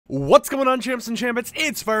What's going on, champs and champions?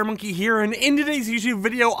 It's FireMonkey here, and in today's YouTube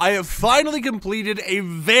video, I have finally completed a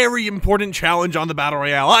very important challenge on the Battle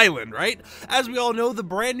Royale island, right? As we all know, the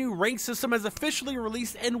brand new rank system has officially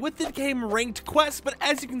released, and with it came ranked quests, but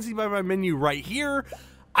as you can see by my menu right here,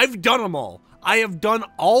 I've done them all. I have done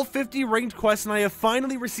all 50 ranked quests, and I have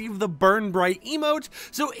finally received the Burn Bright emote.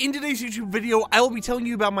 So in today's YouTube video, I will be telling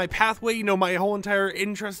you about my pathway, my whole entire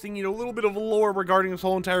interesting, little bit of lore regarding this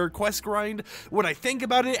whole entire quest grind, what I think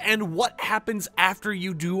about it, and what happens after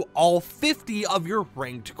you do all 50 of your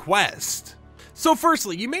ranked quests. So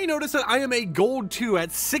firstly, you may notice that I am a gold 2 at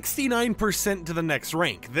 69% to the next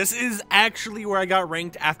rank. This is actually where I got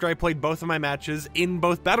ranked after I played both of my matches. In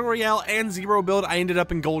both Battle Royale and Zero build, I ended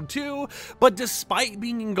up in gold 2, but despite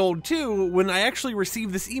being in gold 2, when I actually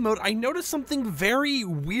received this emote, I noticed something very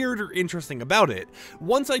weird or interesting about it.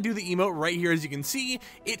 Once I do the emote right here, as you can see,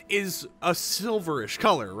 it is a silverish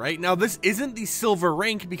color, right? Now this isn't the silver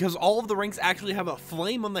rank because all of the ranks actually have a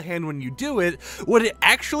flame on the hand when you do it. What it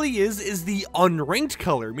actually is the unranked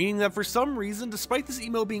color, meaning that for some reason, despite this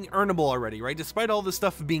emote being earnable already, right, despite all this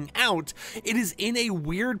stuff being out, it is in a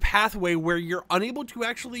weird pathway where you're unable to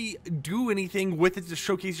actually do anything with it to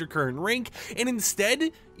showcase your current rank, and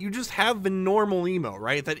instead, you just have the normal emote,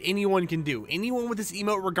 right, that anyone can do. Anyone with this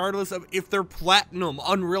emote, regardless of if they're platinum,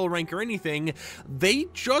 unreal rank, or anything, they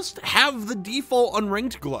just have the default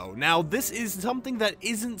unranked glow. Now, this is something that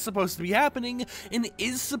isn't supposed to be happening and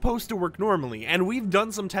is supposed to work normally, and we've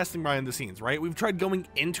done some testing behind the scenes, right? We've tried going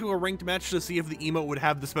into a ranked match to see if the emote would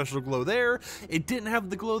have the special glow there. It didn't have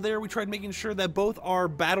the glow there. We tried making sure that both our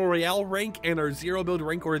Battle Royale rank and our Zero build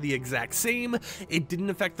rank were the exact same. It didn't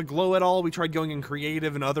affect the glow at all. We tried going in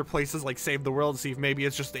creative and other places like Save the World to see if maybe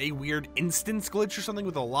it's just a weird instance glitch or something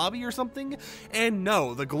with a lobby or something. And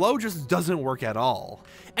no, the glow just doesn't work at all.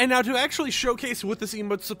 And now to actually showcase what this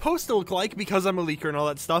emote's supposed to look like, because I'm a leaker and all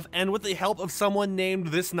that stuff, and with the help of someone named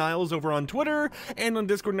This Niles over on Twitter and on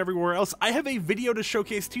Discord and everywhere else, I have a video to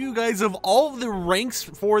showcase to you guys of all of the ranks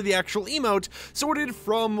for the actual emote, sorted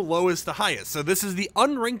from lowest to highest. So this is the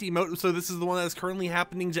unranked emote, so this is the one that is currently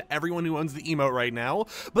happening to everyone who owns the emote right now.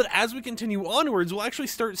 But as we continue onwards, we'll actually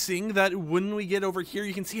start seeing that when we get over here,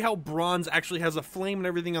 you can see how bronze actually has a flame and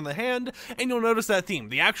everything on the hand, and you'll notice that theme.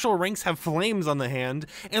 The actual ranks have flames on the hand,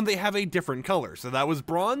 and they have a different color. So that was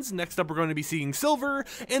bronze. Next up, we're going to be seeing silver,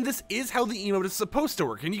 and this is how the emote is supposed to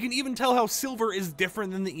work. And you can even tell how silver is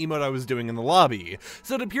different than the emote I was doing in the lobby.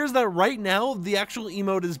 So it appears that right now, the actual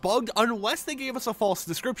emote is bugged unless they gave us a false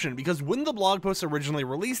description, because when the blog post originally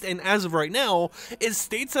released, and as of right now, it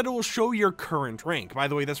states that it will show your current rank. By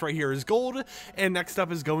the way, this right here is gold, and next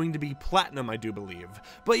up is going to be platinum, I do believe.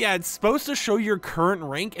 But yeah, it's supposed to show your current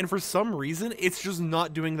rank, and for some reason, it's just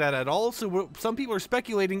not doing that at all. So what some people are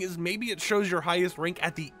speculating is maybe it shows your highest rank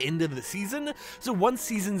at the end of the season. So once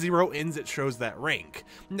season 0 ends, it shows that rank.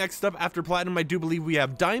 Next up, after platinum, I do believe we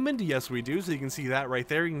have diamond. Yes, we do. So you can see that right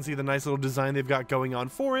there. You can see the nice little design they've got going on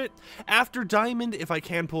for it. After diamond, if I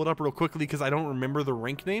can pull it up real quickly because I don't remember the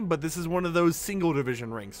rank name, but this is one of those single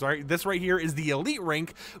division ranks, right? This right here is the elite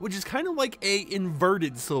rank, which is kind of like a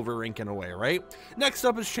inverted silver rank in a way, right? Next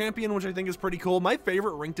up is champion, which I think is pretty cool. My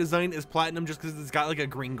favorite rank design is platinum just because it's got like a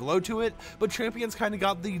green glow to it, but champion's kind of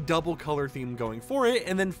got the double color theme going for it.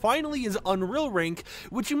 And then finally is unreal rank,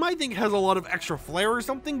 which you might think has a lot of extra flair or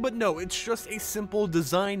something, but no, it's just a simple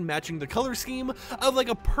design matching the color scheme of like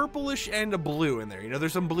a purplish and a blue in there.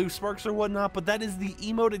 There's some blue sparks or whatnot, but that is the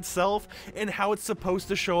emote itself and how it's supposed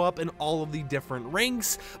to show up in all of the different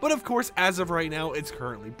ranks. But of course, as of right now, it's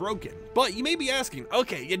currently broken. But you may be asking,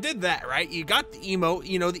 okay, you did that, right? You got the emote,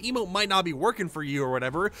 the emote might not be working for you or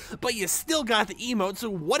whatever, but you still got the emote, so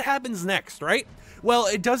what happens next, right? Well,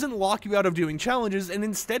 it doesn't lock you out of doing challenges, and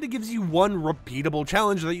instead it gives you one repeatable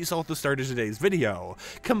challenge that you saw at the start of today's video.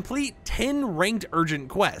 Complete 10 ranked urgent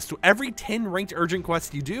quests. Every 10 ranked urgent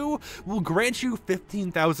quests you do will grant you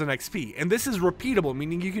 15,000 XP, and this is repeatable,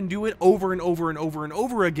 meaning you can do it over and over and over and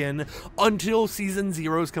over again until season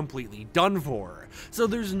 0 is completely done for. So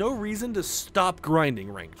there's no reason to stop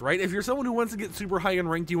grinding ranked, right? If you're someone who wants to get super high in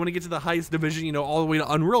ranked, you want to get to the highest division, all the way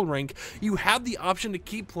to unreal rank, you have the option to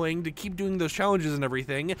keep playing, to keep doing those challenges and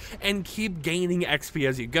everything, and keep gaining XP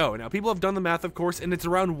as you go. Now, people have done the math, of course, and it's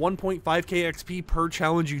around 1.5k XP per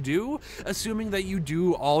challenge you do, assuming that you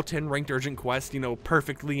do all 10 ranked urgent quest,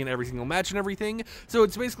 perfectly in every single match and everything. So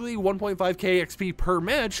it's basically 1.5k XP per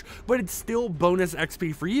match, but it's still bonus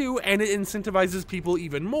XP for you, and it incentivizes people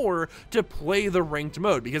even more to play the ranked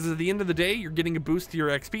mode, because at the end of the day, you're getting a boost to your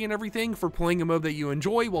XP and everything for playing a mode that you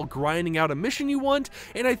enjoy while grinding out a mission you want,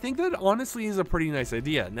 and I think that honestly is a pretty nice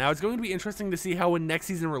idea. Now, it's going to be interesting to see how when next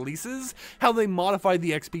season releases, how they modify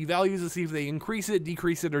the XP values to see if they increase it,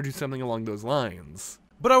 decrease it, or do something along those lines.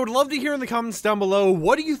 But I would love to hear in the comments down below,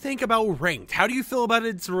 what do you think about Ranked? How do you feel about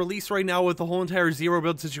its release right now with the whole entire zero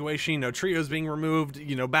build situation, trios being removed,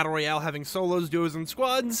 Battle Royale having solos, duos, and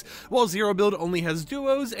squads, while zero build only has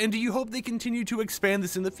duos, and do you hope they continue to expand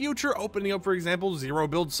this in the future, opening up, for example, zero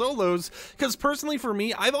build solos? Because personally for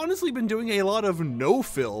me, I've honestly been doing a lot of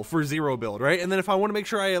no-fill for zero build, right? And then if I want to make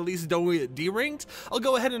sure I at least don't get deranked, I'll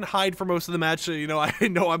go ahead and hide for most of the match, I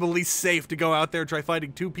know I'm at least safe to go out there, try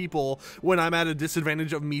fighting two people when I'm at a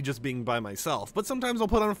disadvantage of me just being by myself. But sometimes I'll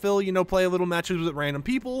put on fill, play a little matches with random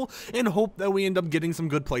people and hope that we end up getting some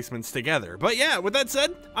good placements together. But yeah, with that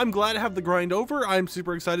said, I'm glad to have the grind over. I'm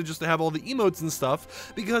super excited just to have all the emotes and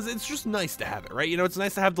stuff, because it's just nice to have it, right? It's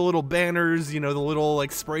nice to have the little banners, the little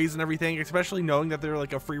like sprays and everything, especially knowing that they're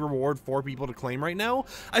like a free reward for people to claim right now.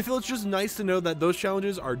 I feel it's just nice to know that those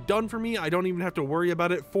challenges are done for me. I don't even have to worry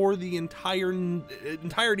about it for the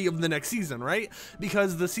entirety of the next season, right?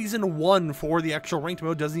 Because the season 1 for the actual ranked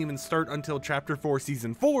mode doesn't even start until chapter 4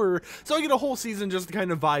 season 4, so I get a whole season just to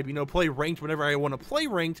kind of vibe, play ranked whenever I want to play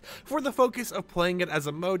ranked, for the focus of playing it as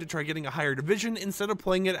a mode to try getting a higher division, instead of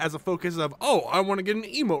playing it as a focus of, oh, I want to get an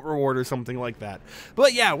emote reward or something like that.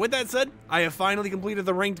 But yeah, with that said, I have finally completed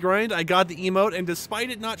the ranked grind. I got the emote, and despite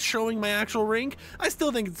it not showing my actual rank, I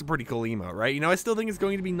still think it's a pretty cool emote, right? I still think it's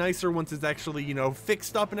going to be nicer once it's actually,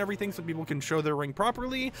 fixed up and everything so people can show their rank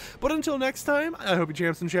properly. But until next time, I hope you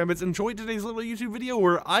champs and champions enjoyed today's little YouTube video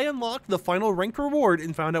where I unlocked the final ranked reward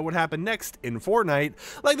and found out what happened next in Fortnite.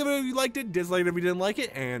 Like the video if you liked it, dislike it if you didn't like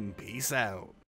it, and peace out.